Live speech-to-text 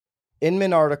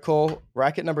Inman article,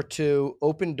 bracket number 2,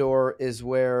 Opendoor is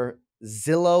where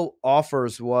Zillow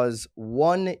Offers was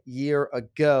 1 year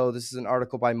ago. This is an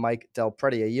article by Mike Del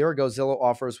Preti. A year ago, Zillow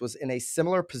Offers was in a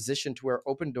similar position to where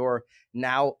Opendoor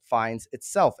now finds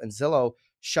itself, and Zillow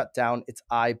shut down its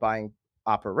iBuying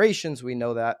operations. We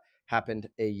know that happened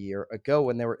a year ago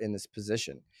when they were in this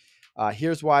position.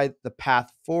 Here's why the path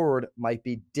forward might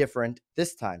be different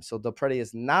this time. So Del Preti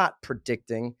is not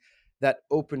predicting that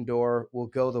Opendoor will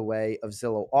go the way of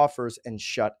Zillow Offers and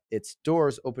shut its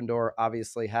doors. Opendoor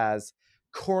obviously has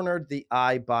cornered the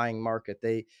iBuying market.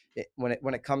 When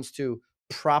it comes to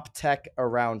prop tech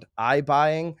around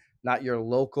iBuying, not your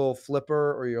local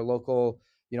flipper or your local,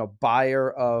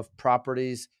 buyer of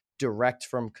properties direct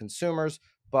from consumers,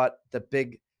 but the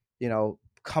big,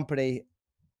 company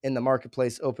in the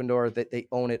marketplace, Opendoor, that they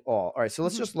own it all. All right, so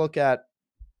let's just look at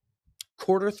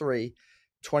quarter 3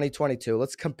 2022.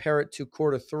 Let's compare it to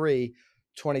quarter 3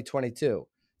 2022,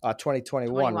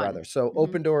 2021 rather. So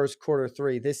Opendoor's quarter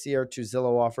 3 this year to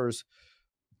Zillow Offers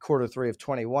quarter 3 of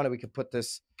 21, and we can put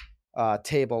this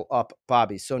table up,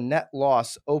 Bobby. So net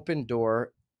loss, Opendoor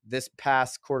this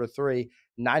past quarter 3,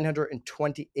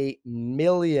 $928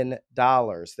 million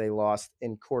they lost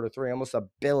in quarter 3, almost $1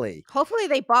 billion. Hopefully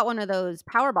they bought one of those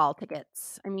Powerball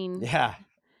tickets. I mean, yeah,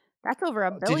 that's over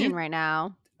 $1 billion right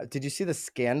now. Did you see the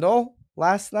scandal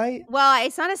last night? Well,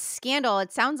 it's not a scandal.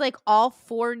 It sounds like all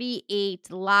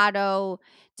 48 Lotto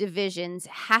divisions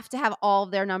have to have all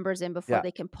of their numbers in before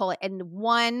they can pull it. And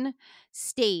one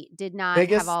state did not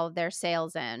have all of their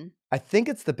sales in. I think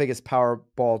it's the biggest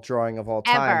Powerball drawing of all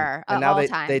time. Ever. And now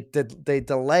they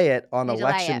delay it on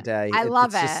election day. I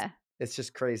love it. It's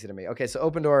just crazy to me. Okay, so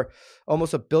Opendoor,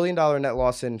 almost $1 billion net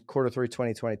loss in quarter 3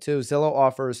 2022. Zillow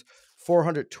Offers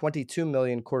 $422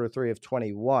 million quarter 3 of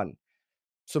 21.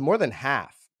 So more than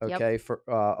half, okay, for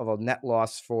of a net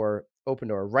loss for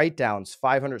Opendoor. Write-downs,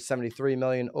 $573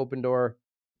 million Opendoor,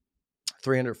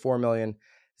 $304 million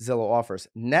Zillow Offers.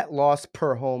 Net loss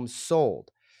per home sold.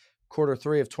 Quarter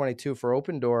 3 of 22 for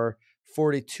Opendoor,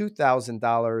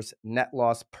 $42,000 net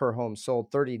loss per home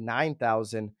sold,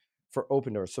 $39,000 for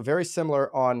Opendoor. So very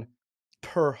similar on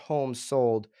per home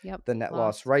sold, the net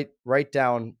loss. Write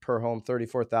down per home,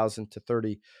 $34,000 to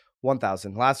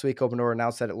 $31,000. Last week, Opendoor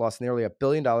announced that it lost nearly $1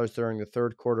 billion during the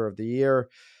third quarter of the year.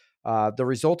 The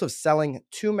result of selling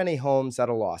too many homes at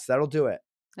a loss. That'll do it.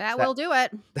 That will do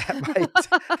it.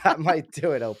 That might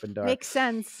do it, Opendoor. Makes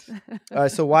sense.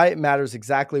 So why it matters,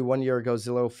 exactly 1 year ago,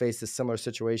 Zillow faced a similar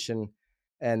situation,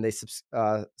 and they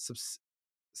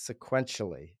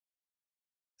subsequently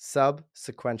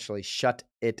shut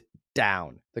it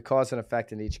down. The cause and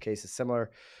effect in each case is similar,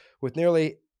 with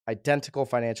nearly identical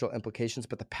financial implications,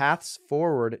 but the paths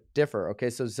forward differ. Okay,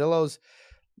 so Zillow's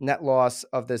net loss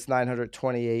of this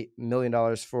 $928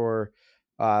 million for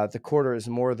the quarter is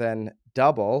more than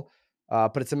double,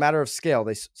 but it's a matter of scale.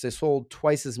 They sold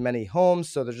twice as many homes,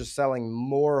 so they're just selling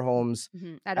more homes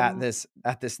at this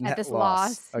net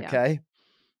loss. Okay.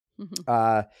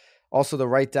 Yeah. Also, the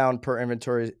write down per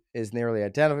inventory is nearly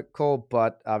identical,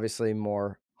 but obviously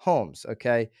more homes.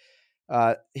 Okay.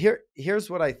 Here's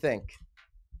what I think,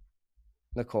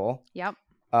 Nicole. Yep.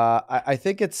 I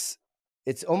think it's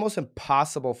almost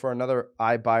impossible for another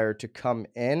iBuyer to come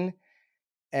in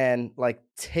and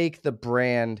take the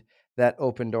brand that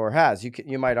Opendoor has.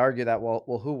 You might argue that,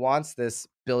 well, who wants this $1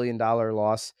 billion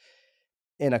loss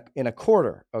in a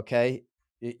quarter? Okay,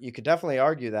 you could definitely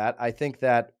argue that. I think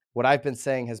that what I've been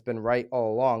saying has been right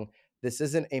all along. This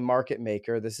isn't a market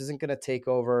maker. This isn't going to take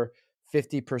over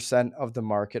 50% of the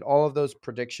market. All of those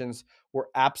predictions were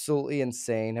absolutely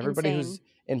insane. Everybody who's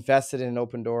invested in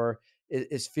Opendoor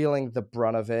is feeling the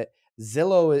brunt of it.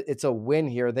 Zillow, it's a win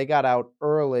here. They got out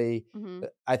early.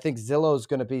 I think Zillow is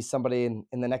going to be somebody in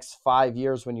the next 5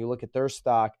 years, when you look at their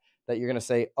stock, that you're going to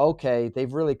say, okay,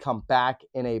 they've really come back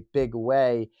in a big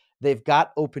way. They've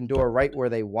got Opendoor right where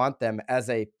they want them as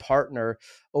a partner.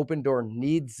 Opendoor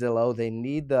needs Zillow. They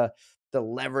need the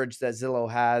leverage that Zillow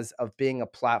has of being a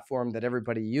platform that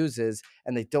everybody uses,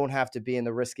 and they don't have to be in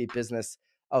the risky business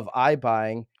of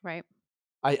iBuying. Right.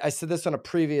 I said this on a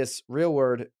previous Real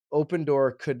Word.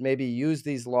 Opendoor could maybe use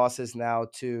these losses now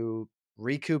to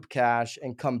recoup cash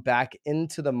and come back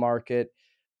into the market.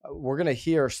 We're going to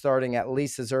hear, starting at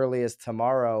least as early as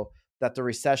tomorrow, that the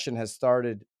recession has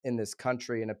started in this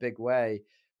country in a big way.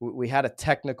 We had a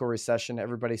technical recession.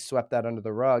 Everybody swept that under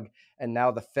the rug. And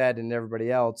now the Fed and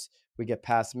everybody else, we get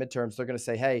past midterms, they're going to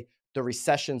say, hey, the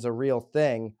recession's a real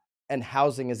thing, and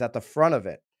housing is at the front of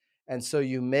it. And so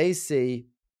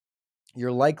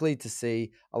you're likely to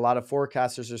see, a lot of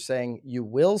forecasters are saying you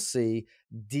will see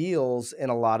deals in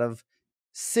a lot of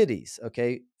cities,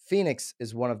 okay? Phoenix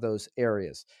is one of those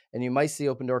areas. And you might see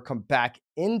Opendoor come back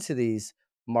into these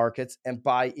markets and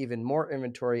buy even more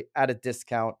inventory at a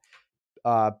discount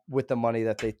with the money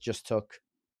that they just took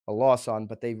a loss on,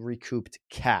 but they recouped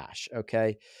cash.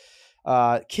 Okay.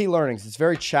 Key learnings. It's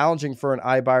very challenging for an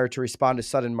iBuyer to respond to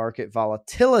sudden market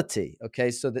volatility.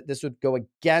 Okay. So that this would go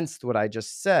against what I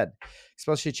just said,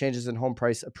 especially changes in home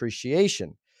price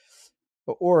appreciation.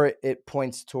 Or it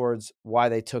points towards why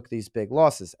they took these big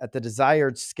losses. At the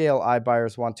desired scale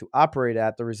iBuyers want to operate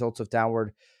at, the results of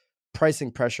downward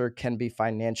pricing pressure can be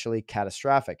financially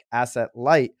catastrophic. Asset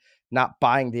light, not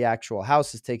buying the actual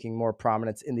house, is taking more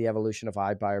prominence in the evolution of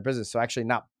iBuyer business. So actually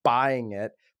not buying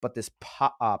it, but this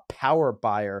power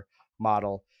buyer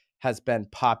model has been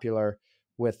popular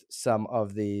with some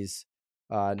of these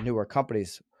newer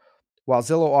companies. While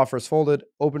Zillow offers folded,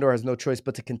 Opendoor has no choice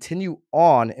but to continue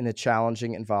on in a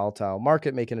challenging and volatile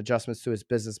market, making adjustments to its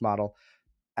business model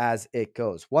as it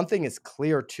goes. One thing is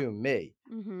clear to me.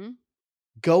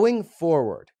 Going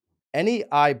forward, any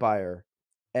iBuyer,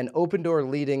 and Opendoor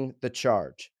leading the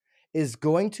charge, is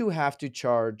going to have to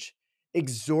charge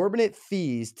exorbitant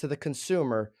fees to the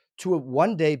consumer to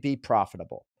one day be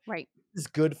profitable. Right. This is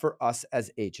good for us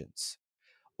as agents.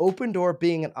 Opendoor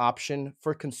being an option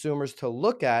for consumers to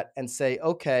look at and say,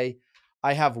 okay,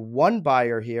 I have one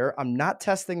buyer here. I'm not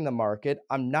testing the market.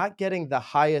 I'm not getting the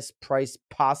highest price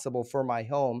possible for my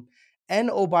home. And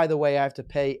oh, by the way, I have to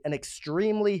pay an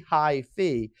extremely high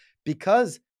fee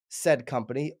because said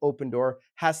company, Opendoor,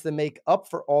 has to make up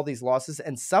for all these losses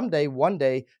and someday, one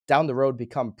day down the road,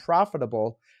 become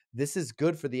profitable. This is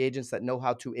good for the agents that know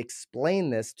how to explain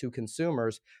this to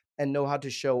consumers and know how to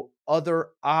show other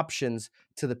options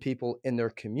to the people in their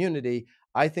community.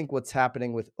 I think what's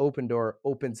happening with Opendoor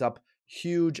opens up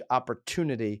huge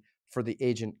opportunity for the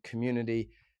agent community.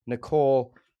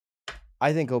 Nicole,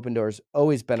 I think Opendoor's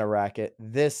always been a racket.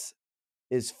 This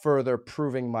is further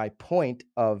proving my point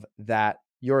of that.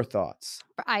 Your thoughts?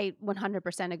 I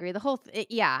 100% agree. The whole,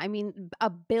 yeah, I mean,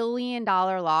 $1 billion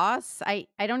loss. I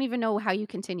don't even know how you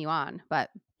continue on,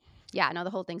 but yeah, no, the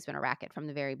whole thing's been a racket from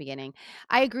the very beginning.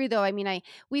 I agree, though. I mean,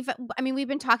 we've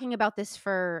been talking about this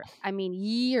for,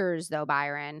 years, though,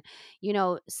 Byron.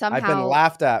 Somehow I've been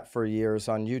laughed at for years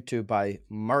on YouTube by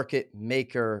market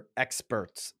maker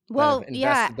experts. Well, that have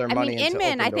invested their money into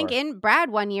Inman, Opendoor. I think Brad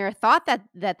one year thought that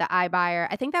the iBuyer,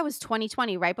 I think that was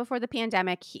 2020, right before the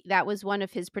pandemic. That was one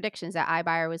of his predictions, that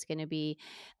iBuyer was going to be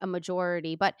a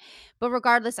majority. But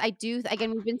regardless,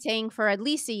 again, we've been saying for at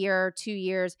least a year or 2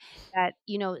 years that,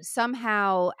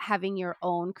 somehow having your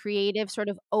own creative sort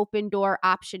of Opendoor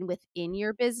option within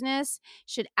your business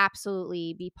should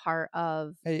absolutely be part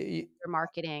of your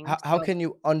marketing. How can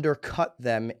you undercut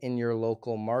them in your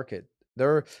local market?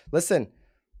 Listen,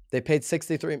 they paid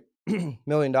 $63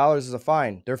 million as a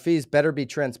fine. Their fees better be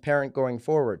transparent going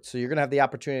forward. So you're going to have the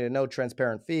opportunity to know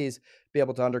transparent fees, be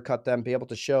able to undercut them, be able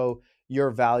to show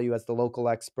your value as the local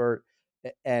expert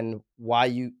and why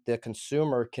the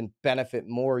consumer can benefit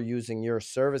more using your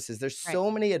services. There's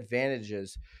so many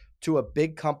advantages to a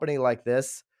big company like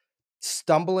this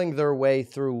stumbling their way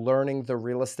through learning the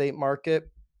real estate market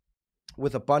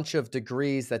with a bunch of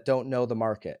degrees that don't know the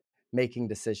market, making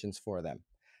decisions for them.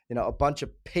 A bunch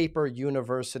of paper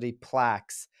university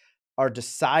plaques are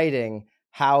deciding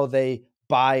how they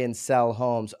buy and sell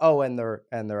homes. Oh, and their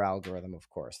algorithm, of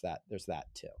course, there's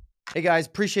that too. Hey guys,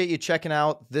 appreciate you checking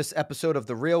out this episode of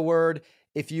The Real Word.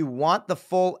 If you want the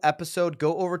full episode,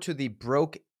 go over to the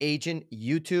Broke Agent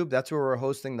YouTube. That's where we're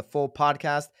hosting the full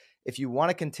podcast. If you want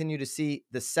to continue to see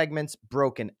the segments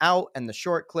broken out and the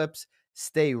short clips,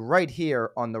 stay right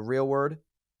here on The Real Word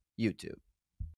YouTube.